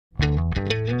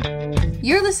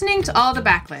You're listening to All the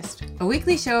Backlist, a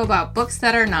weekly show about books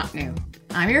that are not new.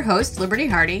 I'm your host, Liberty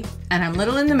Hardy, and I'm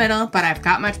little in the middle, but I've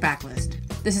got much backlist.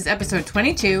 This is episode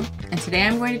 22, and today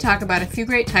I'm going to talk about a few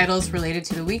great titles related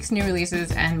to the week's new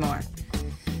releases and more.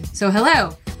 So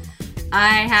hello!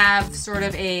 I have sort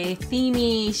of a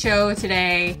themey show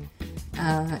today.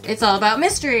 It's all about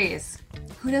mysteries.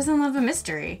 Who doesn't love a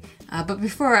mystery? But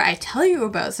before I tell you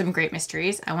about some great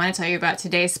mysteries, I want to tell you about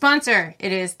today's sponsor.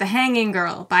 It is The Hanging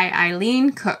Girl by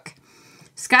Eileen Cook.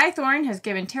 Skye Thorne has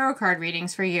given tarot card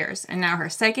readings for years, and now her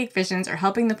psychic visions are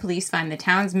helping the police find the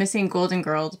town's missing golden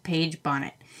girl, Paige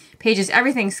Bonnet. Paige is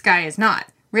everything Skye is not,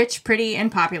 rich, pretty, and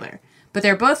popular. But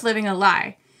they're both living a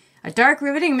lie. A dark,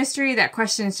 riveting mystery that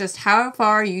questions just how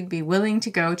far you'd be willing to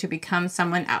go to become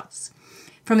someone else.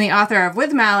 From the author of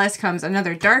With Malice comes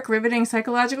another dark, riveting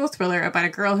psychological thriller about a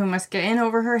girl who must get in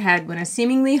over her head when a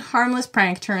seemingly harmless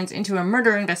prank turns into a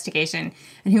murder investigation,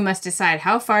 and who must decide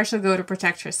how far she'll go to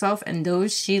protect herself and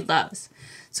those she loves.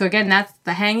 So again, that's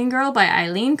The Hanging Girl by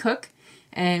Eileen Cook,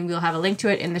 and we'll have a link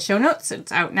to it in the show notes.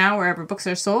 It's out now wherever books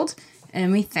are sold,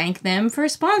 and we thank them for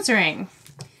sponsoring.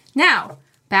 Now,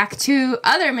 back to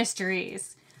other mysteries.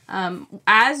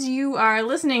 As you are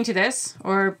listening to this,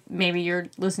 or maybe you're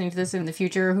listening to this in the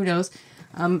future, who knows,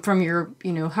 from your,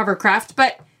 hovercraft,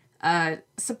 but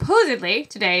supposedly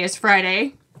today is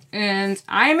Friday, and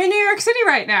I'm in New York City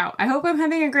right now. I hope I'm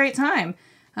having a great time.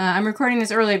 I'm recording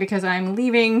this early because I'm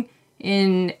leaving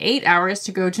in 8 hours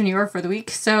to go to New York for the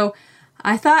week, so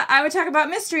I thought I would talk about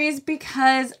mysteries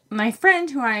because my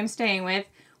friend who I am staying with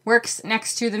works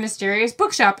next to the Mysterious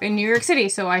Bookshop in New York City,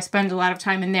 so I spend a lot of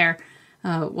time in there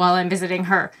while I'm visiting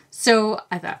her. So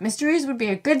I thought mysteries would be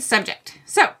a good subject.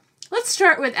 So let's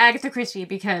start with Agatha Christie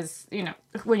because,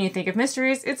 when you think of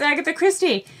mysteries, it's Agatha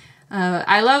Christie.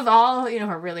 I love all,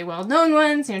 her really well-known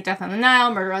ones, Death on the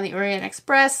Nile, Murder on the Orient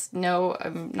Express. No,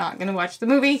 I'm not going to watch the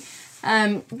movie.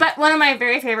 But one of my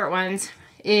very favorite ones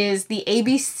is the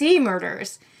ABC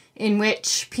murders, in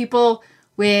which people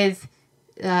with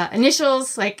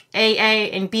initials like AA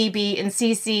and BB and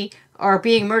CC are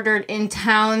being murdered in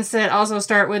towns that also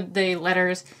start with the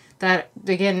letters that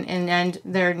begin and end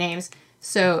their names.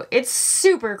 So it's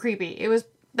super creepy.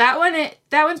 That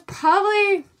one's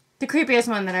probably the creepiest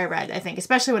one that I read, I think,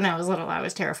 especially when I was little. I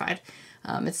was terrified.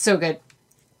 It's so good.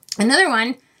 Another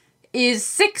one is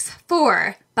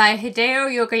 6-4 by Hideo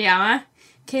Yokoyama.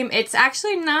 It's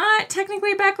actually not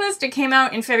technically backlist. It came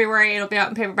out in February. It'll be out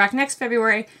in paperback next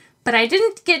February. But I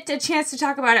didn't get a chance to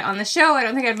talk about it on the show. I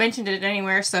don't think I've mentioned it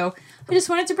anywhere, so I just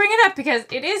wanted to bring it up because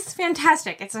it is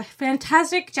fantastic. It's a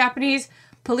fantastic Japanese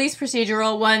police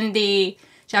procedural. Won the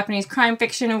Japanese Crime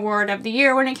Fiction Award of the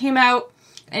Year when it came out.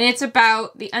 And it's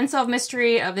about the unsolved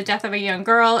mystery of the death of a young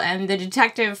girl, and the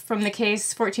detective from the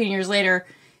case 14 years later,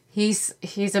 he's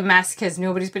a mess because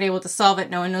nobody's been able to solve it.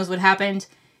 No one knows what happened.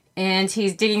 And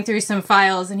he's digging through some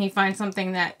files, and he finds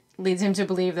something that leads him to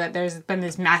believe that there's been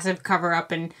this massive cover-up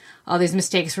and all these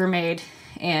mistakes were made.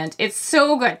 And it's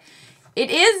so good. It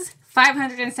is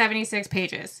 576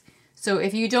 pages. So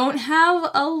if you don't have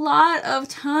a lot of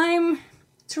time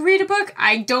to read a book,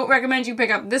 I don't recommend you pick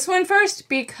up this one first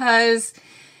because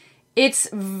it's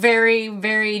very,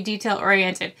 very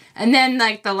detail-oriented. And then,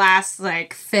 the last,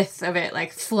 fifth of it,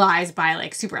 flies by,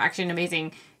 super action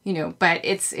amazing, but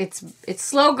it's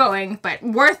slow-going, but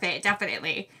worth it,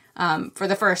 definitely. For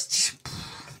the first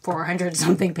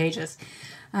 400-something pages.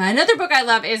 Another book I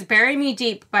love is Bury Me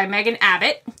Deep by Megan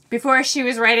Abbott. Before she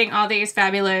was writing all these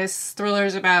fabulous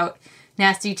thrillers about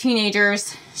nasty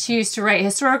teenagers, she used to write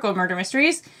historical murder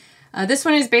mysteries. This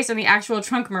one is based on the actual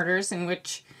trunk murders in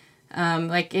which,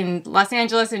 in Los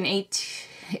Angeles in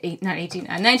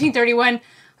 1931,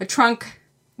 a trunk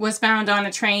was found on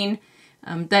a train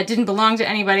that didn't belong to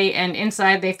anybody, and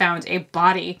inside they found a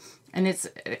body. And it's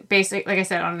based, like I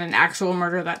said, on an actual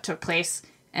murder that took place.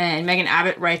 And Megan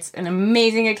Abbott writes an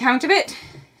amazing account of it.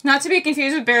 Not to be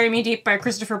confused with Bury Me Deep by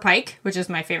Christopher Pike, which is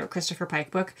my favorite Christopher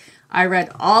Pike book. I read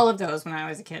all of those when I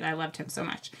was a kid. I loved him so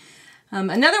much.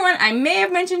 Another one I may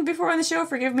have mentioned before on the show,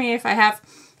 forgive me if I have,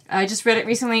 I just read it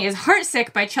recently, is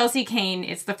Heartsick by Chelsea Kane.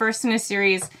 It's the first in a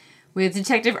series with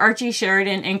Detective Archie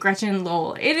Sheridan and Gretchen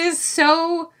Lowell. It is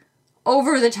so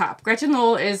over the top. Gretchen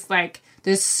Lowell is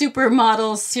this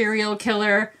supermodel serial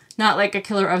killer, not like a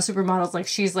killer of supermodels,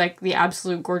 she's the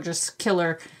absolute gorgeous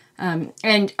killer.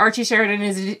 And Archie Sheridan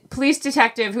is a police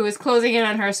detective who is closing in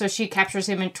on her, so she captures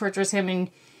him and tortures him, and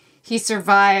he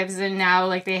survives, and now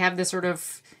they have this sort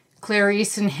of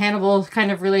Clarice and Hannibal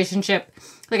kind of relationship.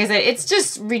 Like I said, it's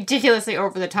just ridiculously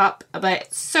over the top,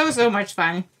 but so much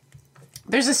fun.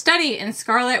 There's a study in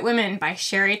Scarlet Women by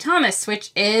Sherry Thomas,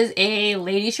 which is a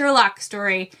Lady Sherlock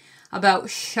story. about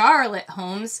Charlotte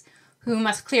Holmes, who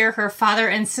must clear her father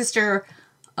and sister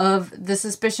of the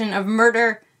suspicion of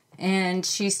murder, and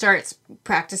she starts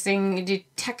practicing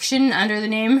detection under the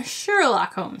name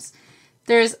Sherlock Holmes.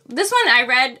 There's this one I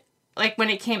read like when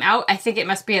it came out. I think it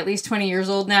must be at least 20 years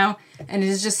old now, and it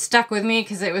has just stuck with me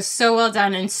because it was so well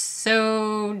done and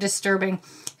so disturbing.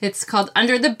 It's called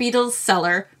Under the Beetle's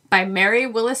Cellar by Mary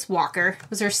Willis Walker. It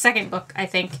was her second book, I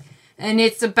think. And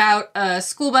it's about a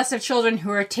school bus of children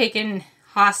who are taken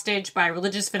hostage by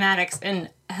religious fanatics and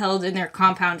held in their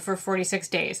compound for 46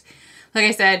 days. Like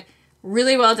I said,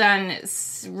 really well done.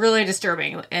 It's really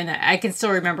disturbing. And I can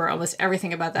still remember almost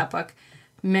everything about that book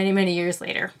many, many years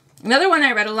later. Another one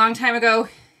I read a long time ago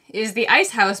is The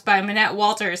Ice House by Minette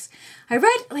Walters. I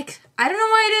read, I don't know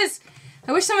why it is.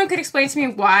 I wish someone could explain to me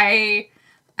why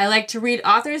I like to read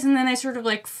authors and then I sort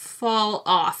of fall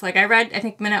off. I read, I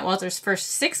think, Minette Walters' first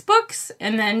 6 books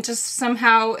and then just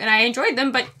somehow, and I enjoyed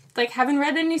them, but haven't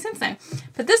read any since then.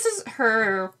 But this is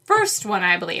her first one,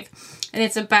 I believe. And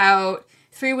it's about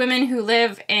 3 women who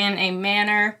live in a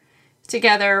manor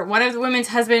together. One of the women's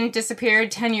husband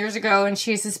disappeared 10 years ago and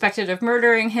she's suspected of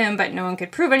murdering him, but no one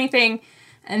could prove anything.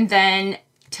 And then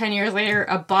 10 years later,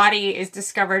 a body is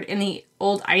discovered in the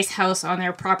old ice house on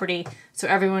their property. So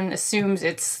everyone assumes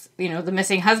it's, the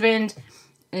missing husband.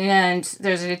 And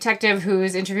there's a detective who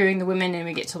is interviewing the women and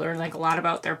we get to learn a lot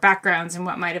about their backgrounds and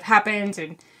what might have happened.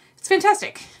 And it's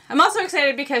fantastic. I'm also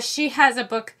excited because she has a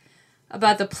book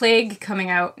about the plague coming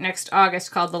out next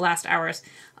August called The Last Hours.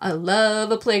 I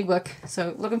love a plague book,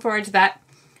 so looking forward to that.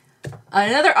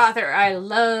 Another author I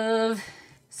love,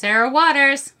 Sarah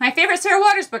Waters. My favorite Sarah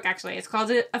Waters book, actually. It's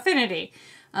called Affinity.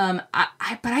 But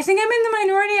I think I'm in the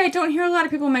minority. I don't hear a lot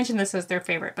of people mention this as their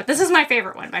favorite, but this is my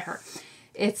favorite one by her.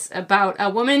 It's about a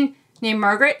woman named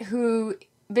Margaret who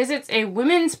visits a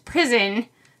women's prison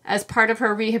as part of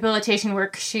her rehabilitation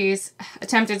work. She's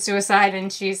attempted suicide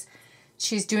and she's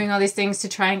doing all these things to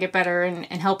try and get better and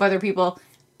help other people.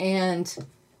 And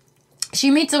she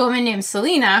meets a woman named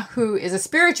Selena, who is a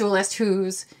spiritualist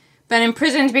who's been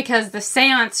imprisoned because the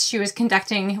seance she was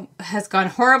conducting has gone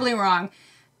horribly wrong.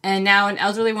 And now an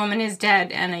elderly woman is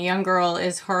dead and a young girl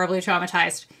is horribly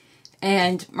traumatized.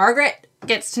 And Margaret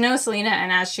gets to know Selena,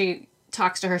 and as she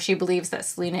talks to her, she believes that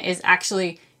Selena is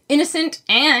actually innocent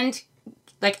and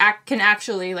can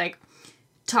actually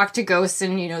talk to ghosts,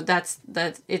 and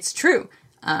that it's true.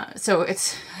 So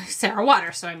it's Sarah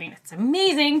Waters, so it's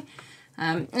amazing.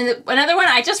 And another one,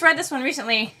 I just read this one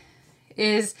recently,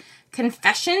 is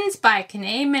Confessions by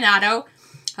Kanae Minato,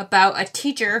 about a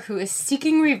teacher who is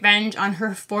seeking revenge on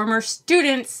her former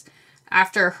students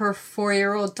after her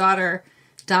 4-year-old daughter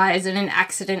dies in an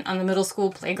accident on the middle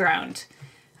school playground.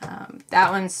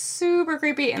 That one's super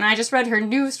creepy, and I just read her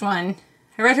newest one.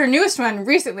 I read her newest one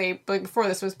recently, but before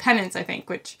this was Penance, I think,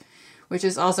 which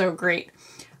is also great.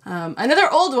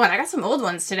 Another old one, I got some old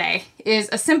ones today, is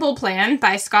A Simple Plan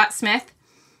by Scott Smith.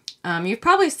 You've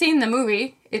probably seen the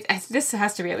movie. This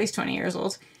has to be at least 20 years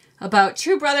old. About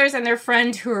 2 brothers and their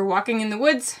friend who are walking in the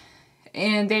woods,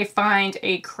 and they find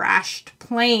a crashed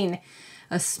plane,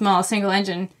 a small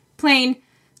single-engine plane.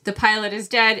 The pilot is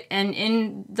dead, and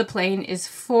in the plane is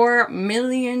 $4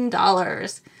 million.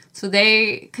 So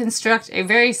they construct a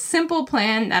very simple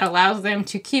plan that allows them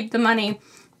to keep the money.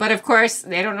 But of course,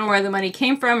 they don't know where the money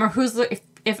came from or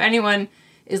if anyone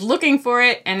is looking for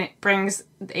it, and it brings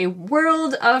a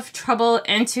world of trouble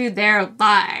into their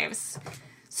lives.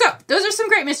 So, those are some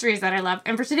great mysteries that I love.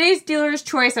 And for today's Dealer's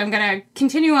Choice, I'm going to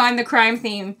continue on the crime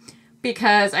theme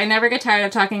because I never get tired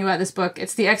of talking about this book.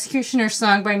 It's The Executioner's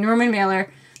Song by Norman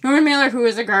Mailer. Norman Mailer, who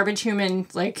is a garbage human,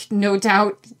 no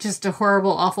doubt, just a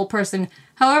horrible, awful person.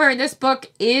 However, this book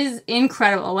is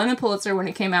incredible. I won the Pulitzer when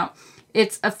it came out.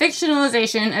 It's a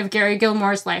fictionalization of Gary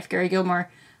Gilmore's life. Gary Gilmore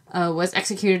was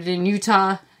executed in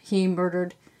Utah. He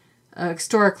murdered a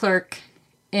store clerk.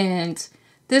 And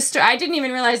this, I didn't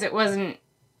even realize it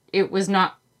was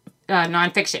not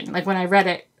nonfiction. When I read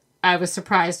it, I was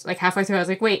surprised. Halfway through, I was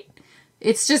like, wait,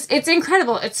 it's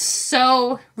incredible. It's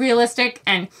so realistic.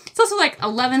 And it's also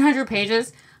 1,100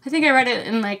 pages. I think I read it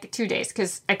in 2 days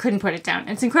because I couldn't put it down.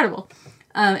 It's incredible.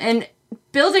 And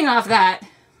building off that,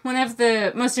 one of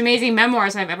the most amazing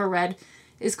memoirs I've ever read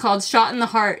is called Shot in the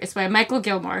Heart. It's by Michael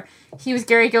Gilmore. He was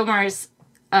Gary Gilmore's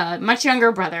much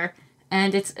younger brother.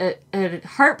 And it's a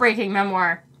heartbreaking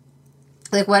memoir.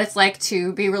 What it's like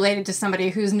to be related to somebody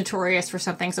who's notorious for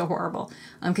something so horrible.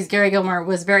 Because Gary Gilmore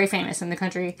was very famous in the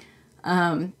country.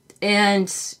 And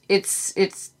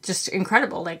it's just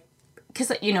incredible.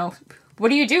 Because, what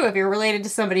do you do if you're related to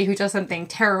somebody who does something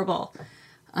terrible?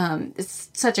 It's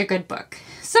such a good book.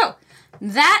 So,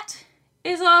 that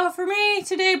is all for me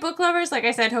today, book lovers. Like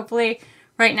I said, hopefully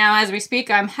right now as we speak,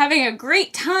 I'm having a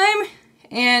great time,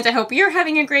 and I hope you're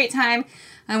having a great time.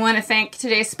 I want to thank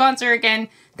today's sponsor again,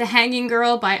 The Hanging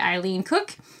Girl by Eileen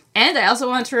Cook. And I also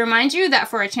want to remind you that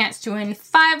for a chance to win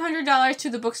 $500 to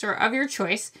the bookstore of your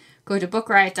choice, go to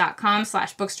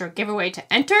bookriot.com/bookstore giveaway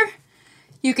to enter.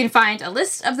 You can find a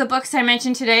list of the books I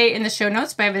mentioned today in the show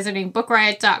notes by visiting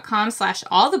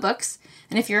bookriot.com/allthebooks.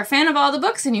 And if you're a fan of all the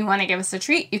books and you want to give us a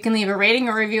treat, you can leave a rating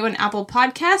or review on Apple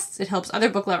Podcasts. It helps other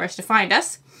book lovers to find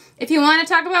us. If you want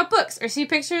to talk about books or see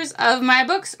pictures of my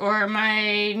books or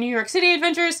my New York City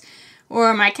adventures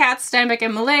or my cats, Steinbeck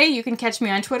and Malay, you can catch me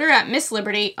on Twitter at Miss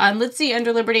Liberty, on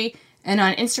Litzy_Liberty, and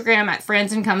on Instagram at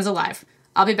Friends and Comes Alive.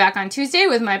 I'll be back on Tuesday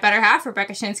with my better half,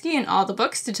 Rebecca Shinsky, and all the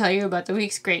books to tell you about the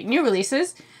week's great new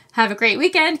releases. Have a great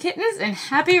weekend, kittens, and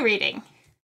happy reading!